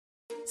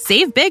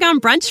Save big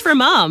on brunch for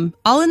mom,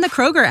 all in the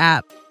Kroger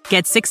app.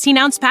 Get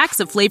 16-ounce packs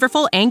of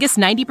flavorful Angus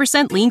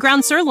 90% lean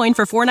ground sirloin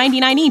for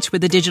 $4.99 each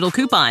with a digital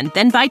coupon.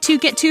 Then buy 2,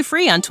 get 2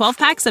 free on 12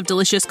 packs of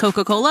delicious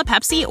Coca-Cola,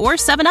 Pepsi, or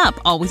 7-Up,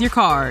 all with your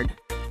card.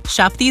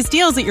 Shop these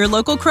deals at your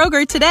local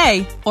Kroger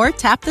today, or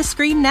tap the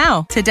screen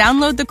now to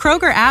download the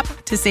Kroger app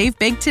to save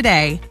big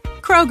today.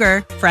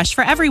 Kroger, fresh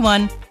for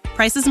everyone.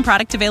 Prices and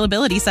product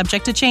availability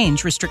subject to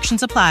change.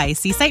 Restrictions apply.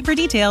 See site for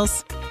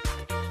details.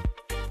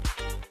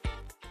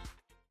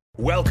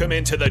 Welcome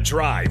into The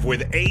Drive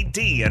with AD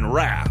and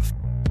Raph.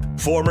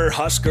 Former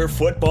Husker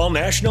football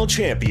national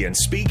champion,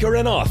 speaker,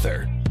 and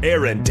author,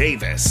 Aaron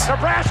Davis.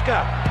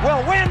 Nebraska will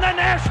win the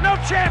national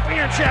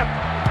championship.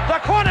 The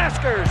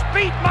Cornhuskers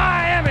beat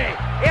Miami.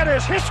 It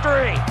is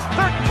history,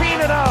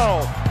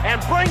 13-0, and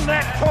bring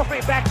that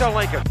trophy back to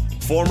Lincoln.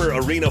 Former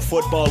Arena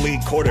Football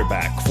League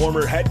quarterback,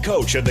 former head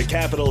coach of the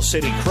Capital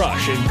City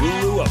Crush, and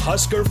guru of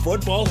Husker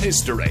football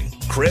history,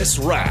 Chris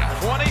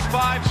Raff.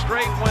 25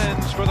 straight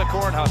wins for the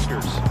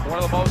Cornhuskers.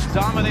 One of the most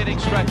dominating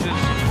stretches in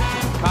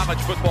college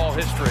football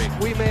history.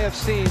 We may have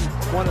seen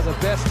one of the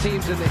best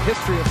teams in the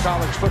history of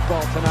college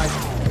football tonight.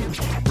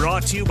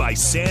 Brought to you by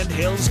Sand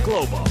Hills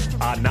Global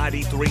on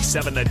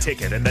 93.7 The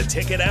Ticket and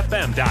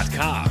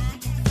theticketfm.com.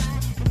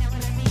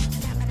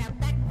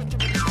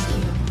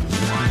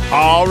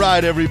 All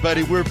right,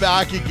 everybody, we're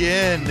back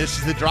again. This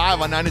is The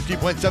Drive on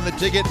 93.7 The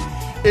Ticket.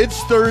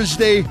 It's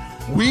Thursday.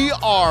 We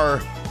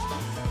are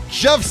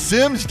Jeff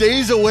Sims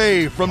days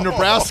away from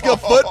Nebraska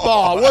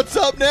football. What's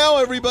up now,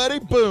 everybody?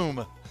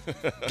 Boom.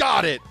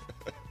 Got it.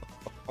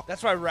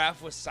 That's why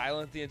Raph was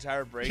silent the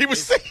entire break. He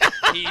was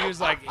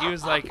like,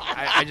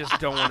 I just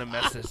don't want to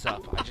mess this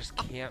up. I just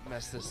can't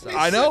mess this up.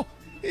 I know.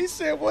 He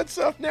said, "What's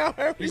up now,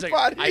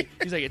 everybody?"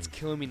 He's like, it's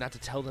killing me not to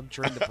tell them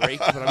during the break,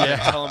 but I'm going to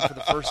tell them for the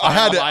first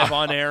time live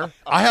on air.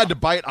 I had to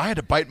bite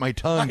my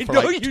tongue for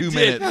like 2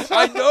 minutes.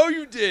 I know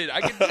you did.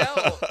 I can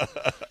tell.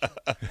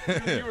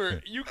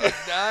 You could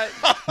not.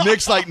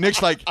 Nick's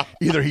like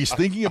either he's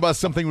thinking about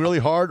something really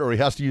hard or he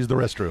has to use the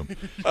restroom.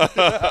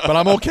 But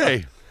I'm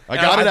okay. I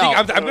got it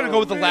out. I'm going to go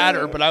with the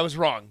latter, but I was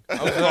wrong.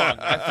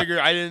 I figured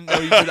I didn't know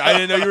you could. I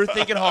didn't know you were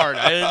thinking hard.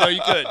 I didn't know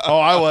you could.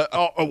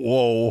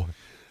 Whoa.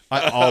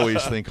 I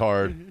always think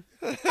hard.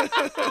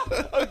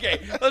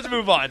 Okay, let's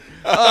move on.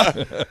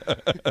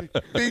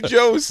 Big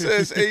Joe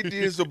says AD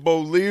is a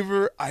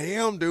believer. I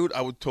am, dude.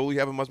 I would totally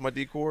have him as my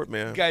D-Court,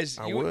 man. Guys,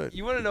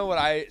 you want to know what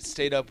I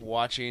stayed up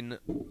watching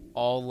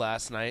all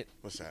last night?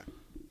 What's that?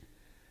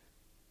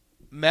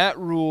 Matt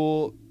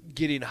Rule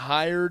getting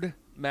hired,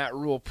 Matt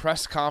Rule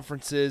press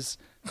conferences,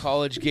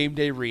 college game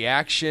day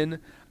reaction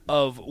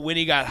of when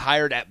he got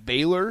hired at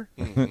Baylor,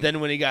 then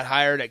when he got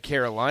hired at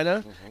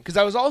Carolina. Because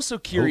I was also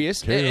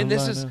curious, and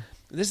this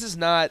is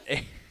not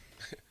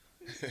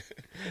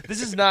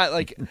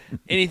like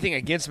anything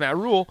against Matt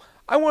Rule.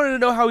 I wanted to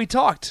know how he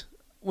talked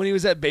when he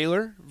was at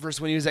Baylor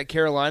versus when he was at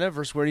Carolina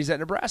versus where he's at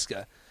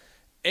Nebraska.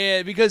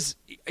 And because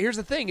here's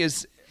the thing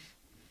is,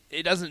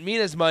 it doesn't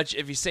mean as much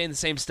if he's saying the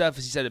same stuff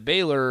as he said at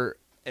Baylor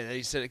and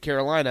he said at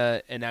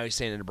Carolina and now he's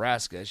saying at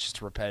Nebraska. It's just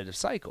a repetitive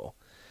cycle.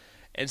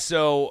 And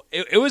so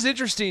it was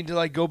interesting to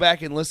like go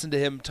back and listen to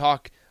him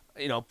talk,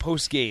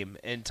 post game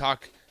and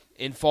talk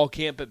in fall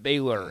camp at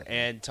Baylor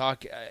and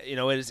talk, at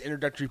his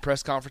introductory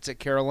press conference at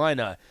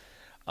Carolina,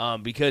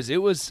 because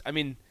it was. I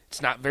mean,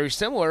 it's not very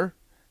similar.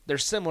 They're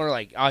similar,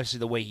 like obviously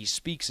the way he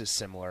speaks is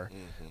similar,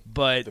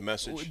 but the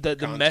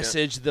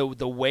message,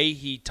 the way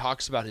he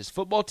talks about his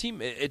football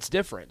team, it's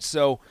different.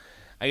 So.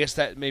 I guess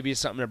that maybe is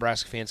something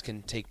Nebraska fans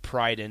can take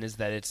pride in is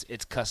that it's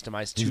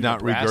customized to Nebraska. He's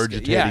not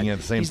regurgitating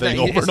the same thing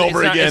over and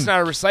over again. It's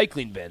not a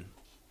recycling bin.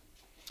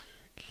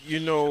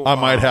 I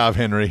might have,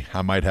 Henry.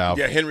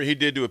 Yeah, Henry, he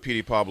did do a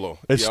P.D. Pablo.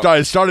 It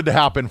started to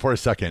happen for a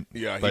second.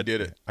 Yeah, he did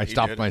it. I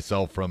stopped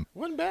myself from.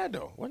 Wasn't bad,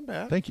 though. Wasn't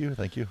bad. Thank you.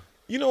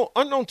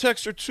 Unknown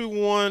texter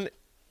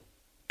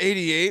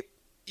 2188.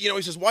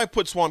 He says, why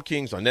put Swamp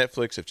Kings on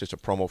Netflix if it's just a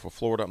promo for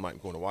Florida? I'm not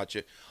going to watch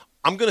it.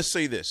 I'm going to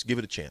say this. Give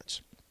it a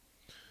chance.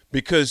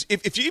 Because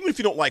even if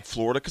you don't like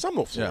Florida, because I'm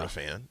no Florida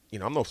fan,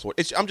 I'm no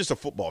Florida. I'm just a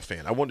football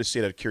fan. I wanted to see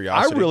it out of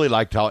curiosity. I really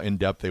liked how in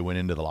depth they went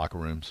into the locker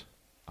rooms.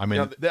 I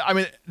mean,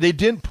 they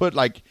didn't put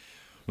like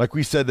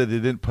we said that they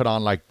didn't put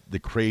on like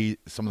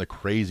some of the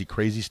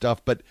crazy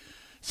stuff, but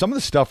some of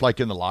the stuff like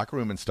in the locker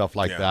room and stuff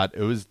like that,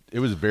 it was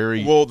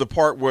very well. The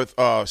part with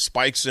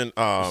Spikes and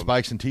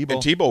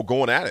Tebow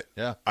going at it.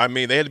 Yeah, I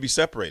mean they had to be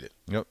separated.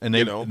 Yep, and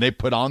they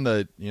put on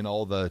the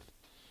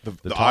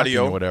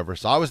audio or whatever.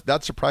 So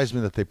that surprised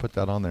me that they put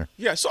that on there.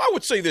 Yeah, so I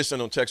would say this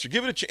on Texture.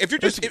 Give it a chance. If you're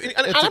just and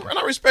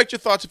I respect your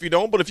thoughts if you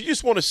don't, but if you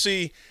just want to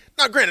see,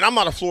 now granted, I'm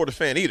not a Florida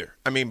fan either.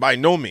 I mean, by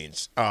no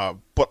means.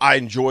 But I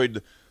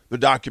enjoyed the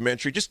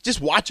documentary. Just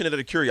watching it out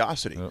of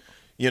curiosity.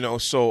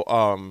 Yep.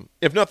 So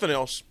if nothing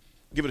else,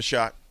 give it a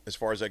shot as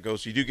far as that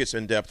goes. You do get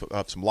some in-depth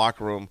of some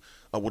locker room,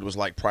 what it was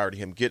like prior to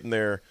him getting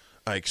there,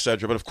 et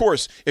cetera. But of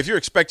course, if you're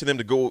expecting them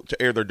to go to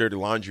air their dirty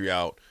laundry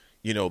out,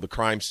 the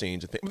crime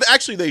scenes and things. But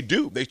actually, they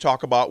do. They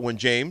talk about when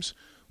James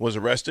was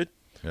arrested.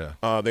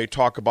 Yeah. They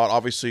talk about,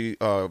 obviously,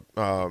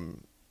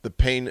 the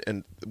pain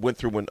and went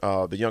through when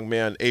the young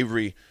man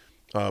Avery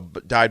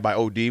died by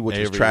OD, which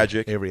was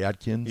tragic. Avery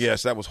Atkins.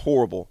 Yes, that was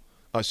horrible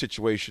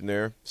situation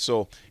there.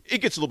 So it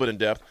gets a little bit in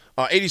depth.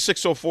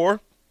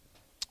 8604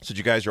 said,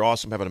 you guys are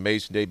awesome. Have an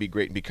amazing day. Be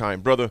great and be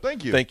kind. Brother,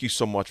 thank you. Thank you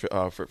so much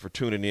for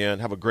tuning in.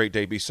 Have a great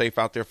day. Be safe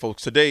out there,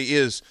 folks. Today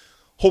is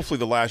hopefully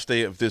the last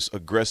day of this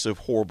aggressive,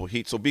 horrible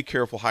heat. So be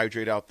careful.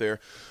 Hydrate out there.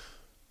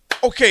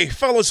 Okay,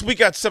 fellas, we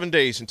got 7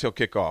 days until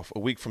kickoff. A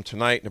week from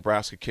tonight,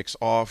 Nebraska kicks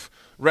off.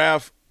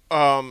 Rav,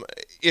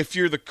 if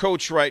you're the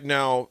coach right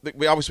now,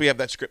 we obviously have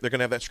that script. They're going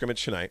to have that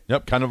scrimmage tonight.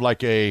 Yep, kind of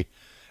like a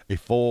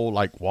full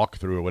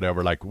walkthrough or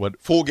whatever.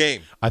 Full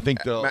game. I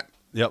think they'll.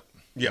 Yep.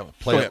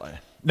 Play it.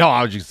 No,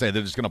 I was just saying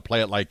they're just going to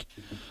play it like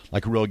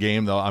a real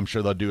game. Though I'm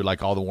sure they'll do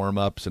all the warm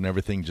ups and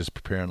everything, just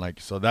preparing.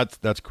 So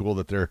that's cool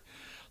that they're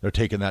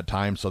taking that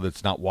time so that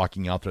it's not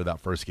walking out there that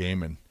first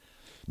game and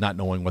not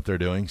knowing what they're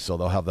doing. So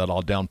they'll have that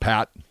all down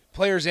pat.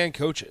 Players and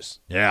coaches.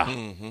 Yeah.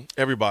 Mm-hmm.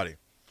 Everybody.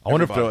 I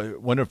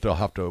wonder if they'll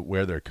have to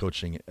wear their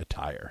coaching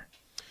attire.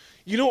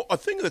 A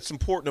thing that's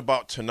important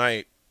about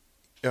tonight,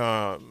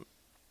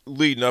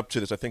 leading up to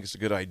this, I think it's a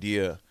good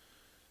idea.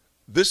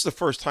 This is the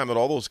first time that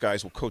all those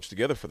guys will coach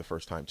together for the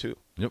first time, too.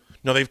 Yep.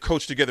 Now, they've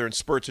coached together in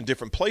spurts in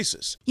different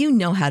places. You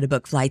know how to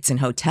book flights and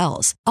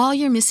hotels. All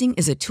you're missing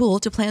is a tool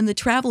to plan the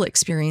travel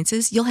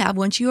experiences you'll have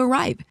once you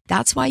arrive.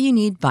 That's why you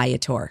need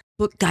Viator.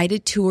 Book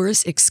guided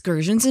tours,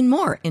 excursions, and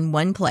more in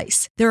one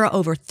place. There are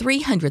over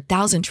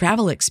 300,000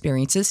 travel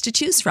experiences to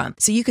choose from,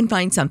 so you can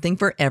find something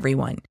for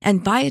everyone.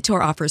 And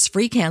Viator offers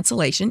free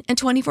cancellation and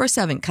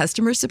 24/7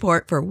 customer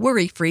support for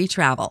worry-free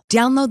travel.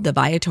 Download the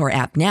Viator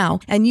app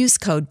now and use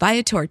code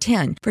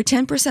Viator10 for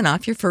 10%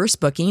 off your first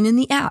booking in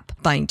the app.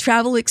 Find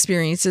travel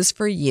experiences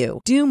for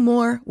you. Do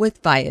more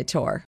with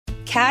Viator.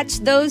 Catch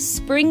those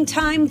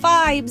springtime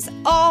vibes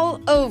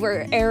all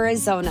over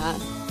Arizona.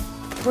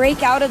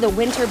 Break out of the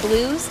winter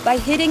blues by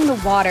hitting the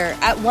water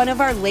at one of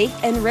our lake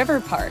and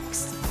river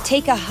parks.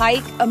 Take a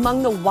hike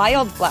among the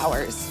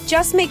wildflowers.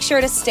 Just make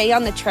sure to stay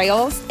on the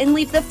trails and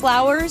leave the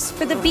flowers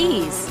for the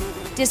bees.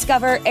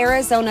 Discover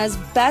Arizona's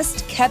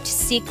best kept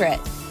secret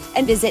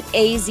and visit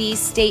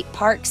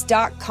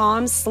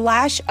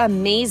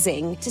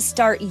azstateparks.com/amazing to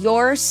start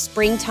your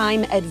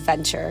springtime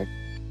adventure.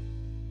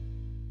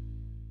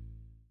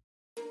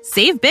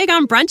 Save big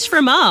on brunch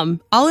for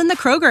mom, all in the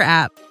Kroger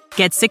app.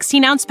 Get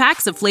 16-ounce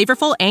packs of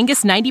flavorful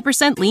Angus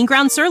 90% lean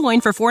ground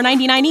sirloin for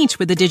 $4.99 each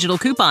with a digital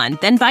coupon.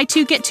 Then buy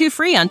 2, get 2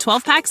 free on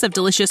 12 packs of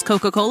delicious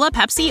Coca-Cola,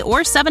 Pepsi,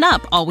 or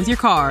 7-Up, all with your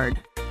card.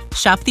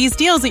 Shop these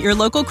deals at your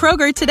local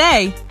Kroger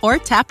today, or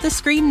tap the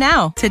screen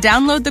now to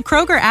download the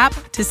Kroger app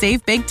to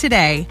save big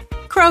today.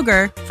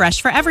 Kroger, fresh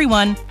for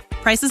everyone.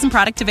 Prices and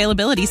product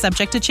availability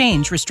subject to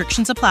change.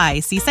 Restrictions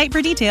apply. See site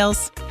for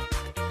details.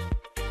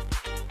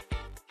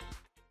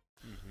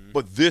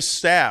 But this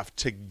staff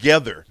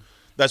together,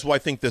 that's why I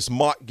think this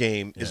mock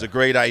game is a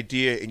great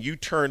idea, and you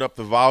turn up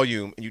the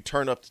volume and you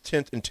turn up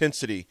the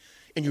intensity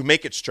and you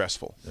make it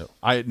stressful. Yep.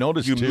 I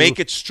noticed you make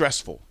it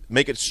stressful.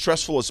 Make it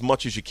stressful as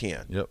much as you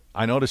can. Yep.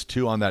 I noticed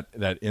too on that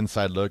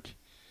inside look,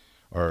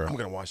 or I'm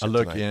going to watch a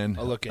look in.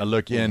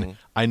 Mm-hmm.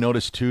 I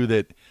noticed too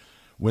that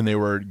when they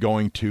were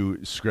going to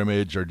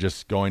scrimmage or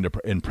just going to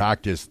in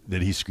practice,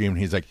 that he screamed.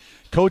 He's like,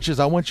 "Coaches,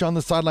 I want you on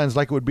the sidelines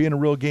like it would be in a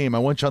real game. I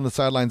want you on the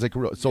sidelines like a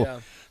real."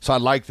 So I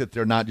like that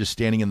they're not just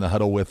standing in the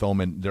huddle with them,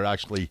 and they're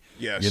actually,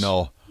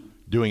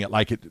 doing it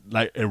like a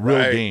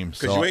real game.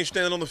 Because you ain't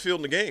standing on the field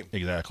in the game.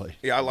 Exactly.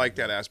 Yeah, I like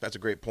that aspect. That's a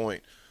great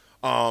point.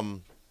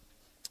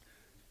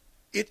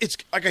 It's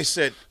like I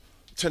said,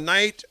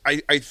 tonight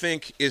I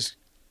think this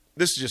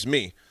is just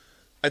me.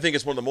 I think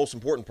it's one of the most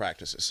important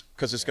practices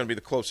because it's going to be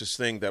the closest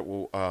thing that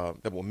will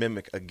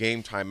mimic a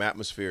game time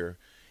atmosphere,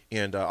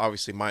 and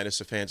obviously minus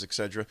the fans,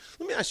 etc.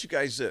 Let me ask you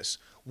guys this: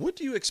 what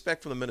do you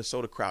expect from the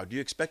Minnesota crowd? Do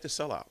you expect a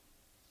sellout?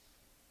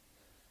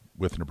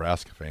 With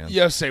Nebraska fans.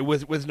 Yeah,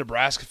 with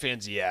Nebraska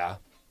fans, yeah.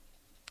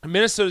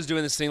 Minnesota's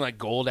doing this thing like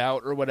Gold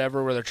Out or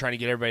whatever, where they're trying to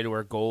get everybody to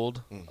wear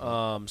gold.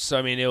 Mm-hmm. So,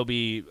 I mean, it'll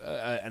be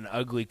an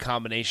ugly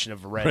combination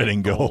of red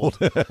and gold.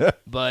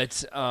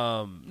 But,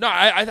 no,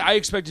 I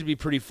expect it to be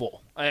pretty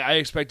full. I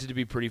expect it to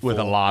be pretty full. With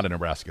a lot of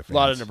Nebraska fans. A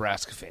lot of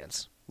Nebraska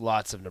fans.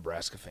 Lots of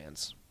Nebraska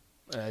fans,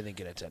 I think,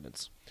 in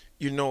attendance.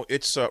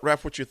 It's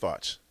Raph, what's your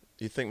thoughts?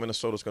 Do you think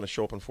Minnesota's going to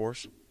show up in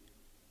force?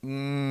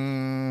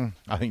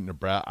 I think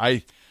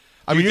Nebraska.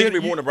 I mean, there'll be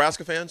more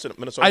Nebraska fans than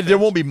Minnesota fans? There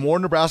won't be more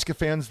Nebraska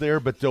fans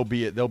there, but there'll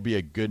be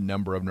a good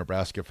number of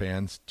Nebraska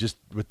fans just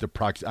with the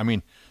I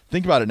mean,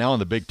 think about it now in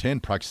the Big Ten,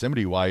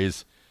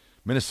 proximity-wise,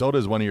 Minnesota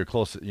is one of your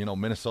closest.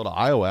 Minnesota,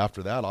 Iowa.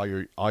 After that,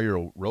 all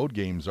your road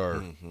games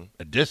are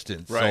a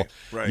distance. Right,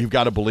 so right. You've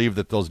got to believe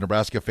that those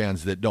Nebraska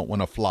fans that don't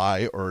want to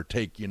fly or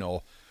take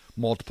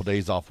multiple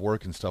days off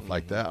work and stuff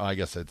like that. I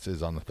guess it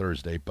is on the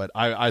Thursday, but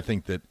I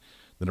think that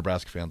the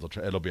Nebraska fans will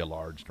try. It'll be a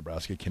large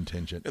Nebraska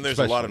contingent, and there's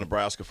a lot of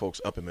Nebraska folks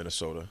up in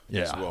Minnesota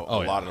as well. A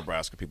lot of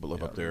Nebraska people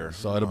live up there,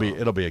 so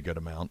it'll be a good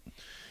amount.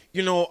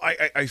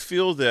 I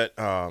feel that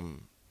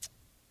I'm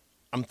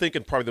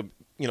thinking probably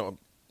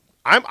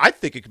I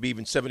think it could be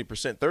even 70%,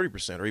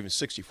 30%, or even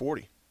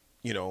 60-40.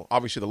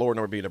 obviously the lower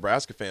number being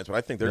Nebraska fans, but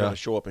I think they're going to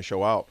show up and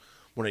show out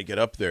when they get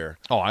up there.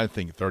 Oh, I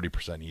think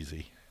 30%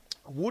 easy.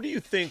 What do you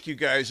think, you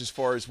guys, as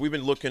far as we've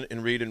been looking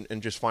and reading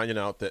and just finding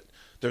out that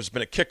there's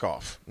been a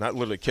kickoff, not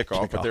literally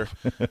kickoff, but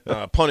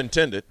they're pun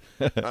intended,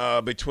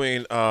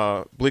 between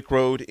Bleak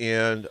Road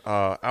and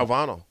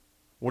Alvano.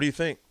 What do you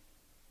think?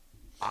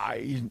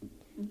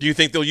 Do you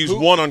think they'll use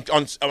one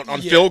on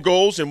field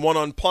goals and one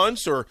on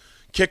punts or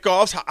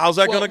kickoffs? How's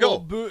that going to go?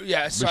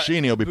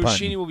 Buschini will be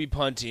punting. Buschini will be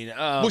punting.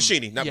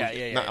 Buschini, not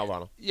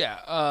Alvano.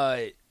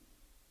 Yeah.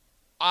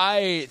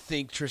 I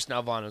think Tristan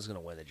Alvano is going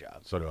to win the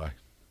job. So do I.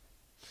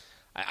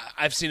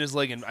 I've seen his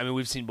leg,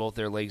 we've seen both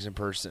their legs in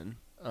person.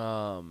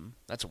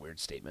 That's a weird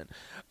statement.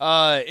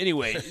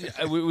 Anyway,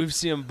 we've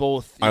seen them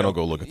both. I don't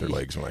go look at their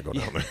legs when I go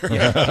down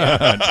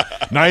there.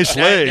 Nice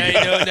leg.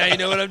 Now you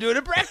know what I'm doing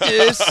in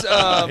practice.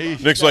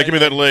 Nick's like, give me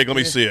that leg. Let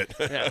me see it.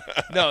 Yeah.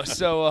 No,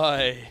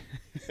 so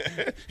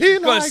he's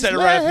going to set it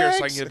right up here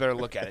so I can get a better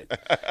look at it.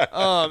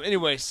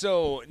 Anyway,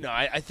 so no,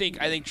 I think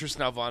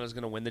Tristan Alvano is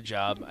going to win the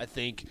job. I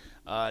think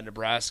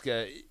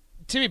Nebraska.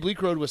 Timmy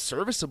Bleakroad was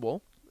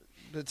serviceable.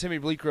 But Timmy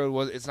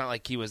Bleakroad it's not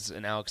like he was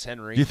an Alex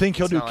Henry. Do you think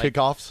he'll do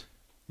kickoffs?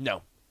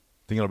 No.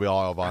 Think it'll be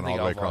all Alvano all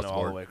the way across the board?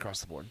 All the way across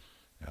the board.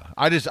 Yeah.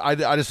 I just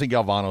think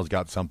Alvano's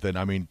got something.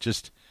 I mean,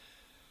 just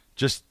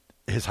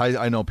his high.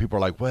 I know people are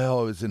like,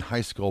 well, it was in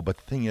high school, but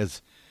the thing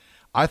is,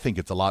 I think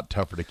it's a lot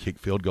tougher to kick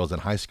field goals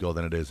in high school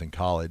than it is in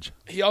college.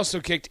 He also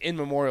kicked in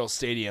Memorial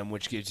Stadium,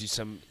 which gives you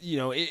some.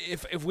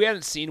 If we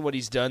hadn't seen what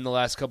he's done the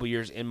last couple of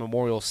years in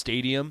Memorial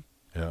Stadium,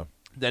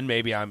 then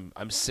maybe I'm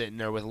sitting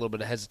there with a little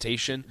bit of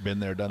hesitation. Been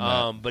there, done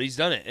that. But he's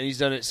done it, and he's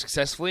done it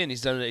successfully, and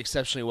he's done it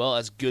exceptionally well,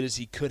 as good as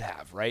he could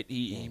have, right?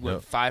 He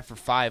went 5 for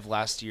 5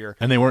 last year.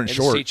 And they weren't in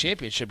short. the state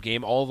championship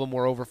game. All of them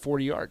were over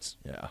 40 yards.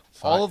 Yeah.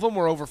 All of them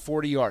were over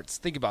 40 yards.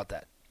 Think about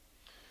that.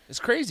 It's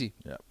crazy.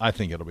 Yeah, I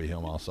think it'll be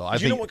him also.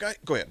 You know what guy?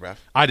 Go ahead, Raph.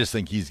 I just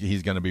think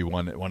he's going to be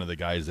one of the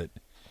guys that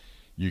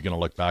you're going to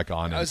look back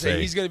on and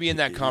say he's going to be in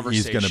that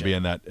conversation. He's going to be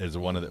in that as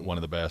one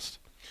of the best.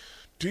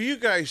 Do you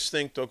guys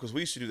think, though, because we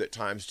used to do that at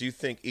times, do you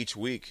think each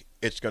week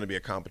it's going to be a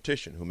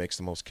competition who makes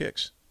the most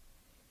kicks?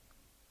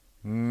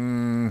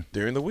 During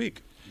the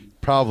week?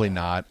 Probably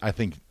not. I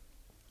think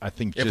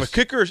if a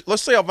kicker,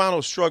 let's say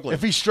Alvano's struggling.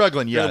 If he's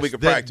struggling, yes,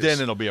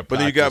 then it'll be a practice. But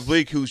then you got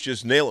Bleak who's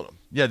just nailing him.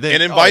 Yeah, and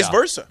then vice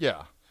versa.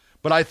 Yeah.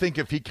 But I think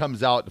if he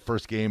comes out the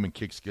first game and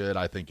kicks good,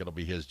 I think it'll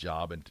be his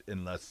job,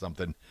 unless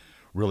something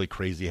really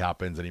crazy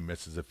happens and he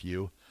misses a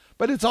few.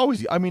 But it's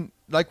always,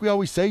 like we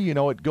always say,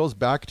 it goes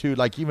back to,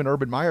 like even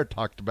Urban Meyer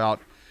talked about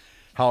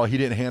how he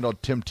didn't handle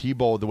Tim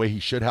Tebow the way he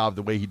should have,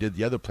 the way he did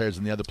the other players,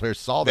 and the other players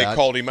saw that. They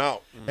called him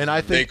out. And I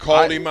think they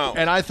called him out.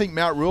 And I think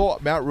Matt Rule,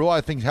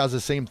 I think, has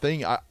the same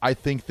thing. I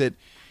think that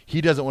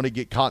he doesn't want to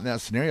get caught in that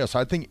scenario. So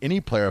I think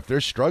any player, if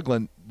they're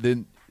struggling,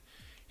 then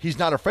he's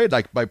not afraid,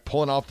 like by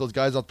pulling off those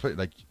guys off the play,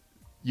 like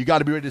you got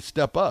to be ready to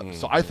step up.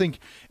 So I think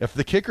if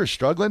the kicker's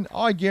struggling,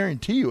 I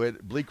guarantee you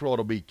Bleakroad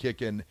will be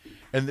kicking.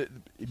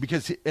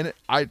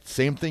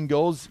 Same thing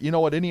goes,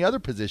 at any other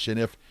position.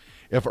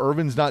 If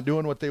Irvin's not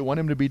doing what they want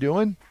him to be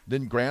doing,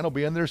 then Grant will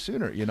be in there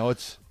sooner.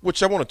 It's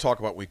which I want to talk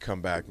about when we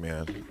come back,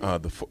 man.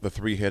 The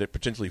 3-headed,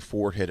 potentially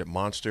 4-headed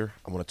monster.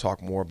 I want to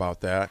talk more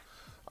about that.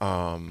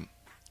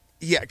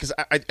 Because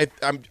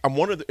I'm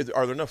wondering,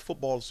 are there enough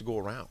footballs to go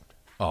around?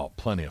 Oh,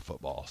 plenty of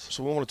footballs.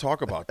 So we want to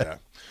talk about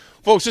that.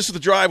 Folks, this is The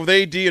Drive with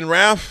AD and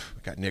Raph.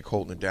 Got Nick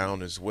holding it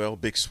down as well.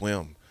 Big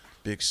swim.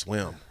 Big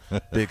swim.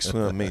 Big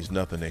swim means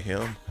nothing to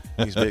him.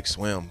 He's Big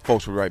Swim.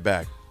 Folks, we'll be right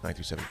back.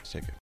 927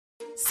 Ticket.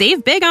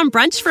 Save big on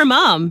brunch for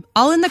mom,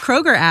 all in the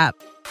Kroger app.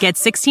 Get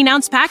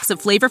 16-ounce packs of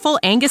flavorful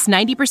Angus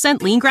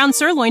 90% lean ground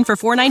sirloin for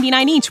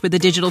 $4.99 each with a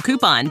digital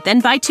coupon.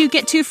 Then buy 2,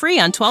 get 2 free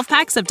on 12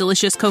 packs of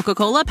delicious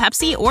Coca-Cola,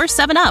 Pepsi, or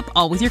 7-Up,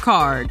 all with your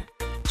card.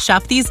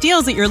 Shop these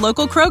deals at your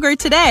local Kroger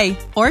today,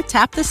 or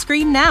tap the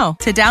screen now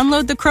to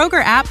download the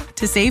Kroger app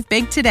to save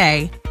big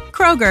today.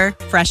 Kroger,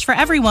 fresh for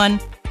everyone.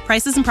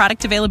 Prices and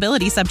product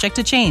availability subject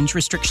to change.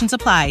 Restrictions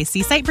apply.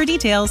 See site for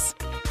details.